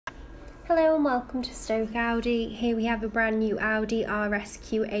Hello and welcome to Stoke Audi. Here we have a brand new Audi RS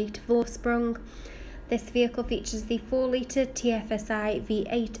Q8 Vorsprung. This vehicle features the 4-litre TFSI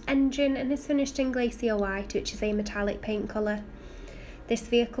V8 engine and is finished in Glacier White, which is a metallic paint colour. This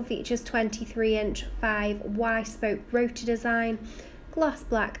vehicle features 23-inch 5Y-spoke rotor design, gloss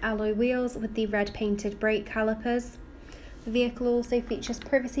black alloy wheels with the red painted brake calipers. The vehicle also features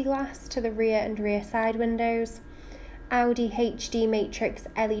privacy glass to the rear and rear side windows, Audi HD Matrix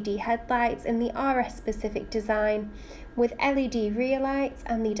LED headlights in the RS specific design with LED rear lights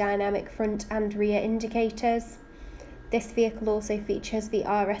and the dynamic front and rear indicators. This vehicle also features the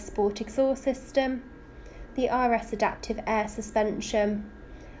RS Sport exhaust system, the RS adaptive air suspension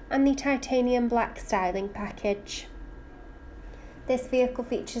and the titanium black styling package. This vehicle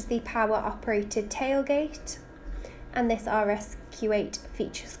features the power operated tailgate, and this RS Q8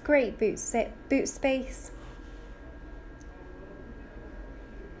 features great boot space.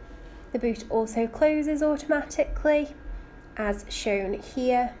 The boot also closes automatically, as shown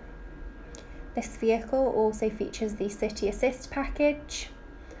here. This vehicle also features the City Assist package,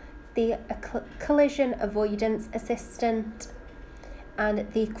 the Collision Avoidance Assistant, and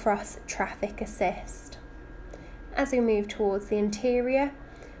the Cross Traffic Assist. As we move towards the interior,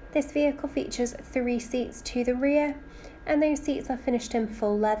 this vehicle features 3 seats to the rear, and those seats are finished in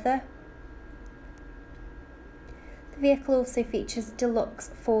full leather. The vehicle also features deluxe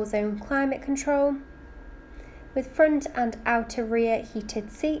 4-zone climate control with front and outer rear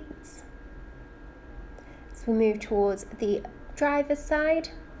heated seats. As we move towards the driver's side,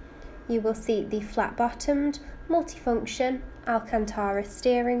 you will see the flat-bottomed, multifunction Alcantara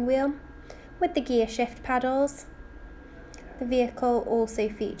steering wheel with the gear shift paddles. The vehicle also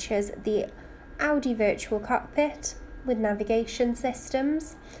features the Audi virtual cockpit with navigation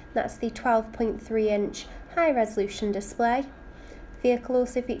systems. That's the 12.3-inch high-resolution display. The vehicle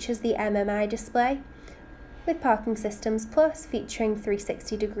also features the MMI display with Parking Systems Plus featuring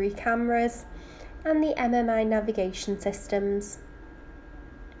 360-degree cameras and the MMI navigation systems.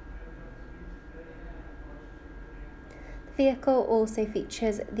 The vehicle also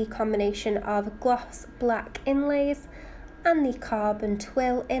features the combination of gloss black inlays and the carbon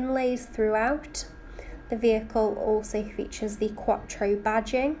twill inlays throughout. The vehicle also features the Quattro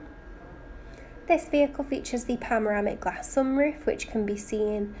badging. This vehicle features the panoramic glass sunroof, which can be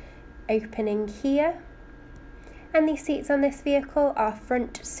seen opening here. And the seats on this vehicle are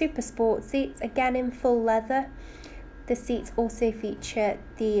front super sport seats, again in full leather. The seats also feature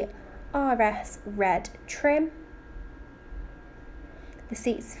the RS red trim. The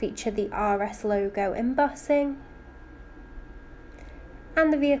seats feature the RS logo embossing.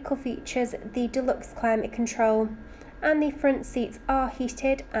 And the vehicle features the deluxe climate control, and the front seats are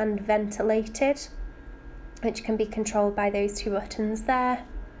heated and ventilated, which can be controlled by those 2 buttons there.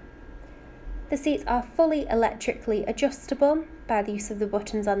 The seats are fully electrically adjustable by the use of the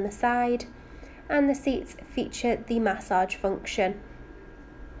buttons on the side, and the seats feature the massage function,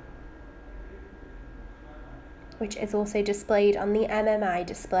 which is also displayed on the MMI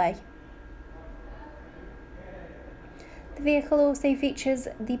display. The vehicle also features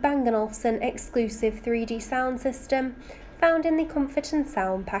the Bang & Olufsen exclusive 3D sound system found in the Comfort and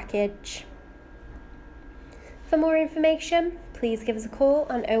Sound package. For more information, please give us a call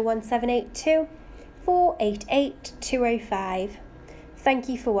on 01782 488 205. Thank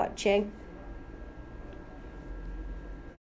you for watching.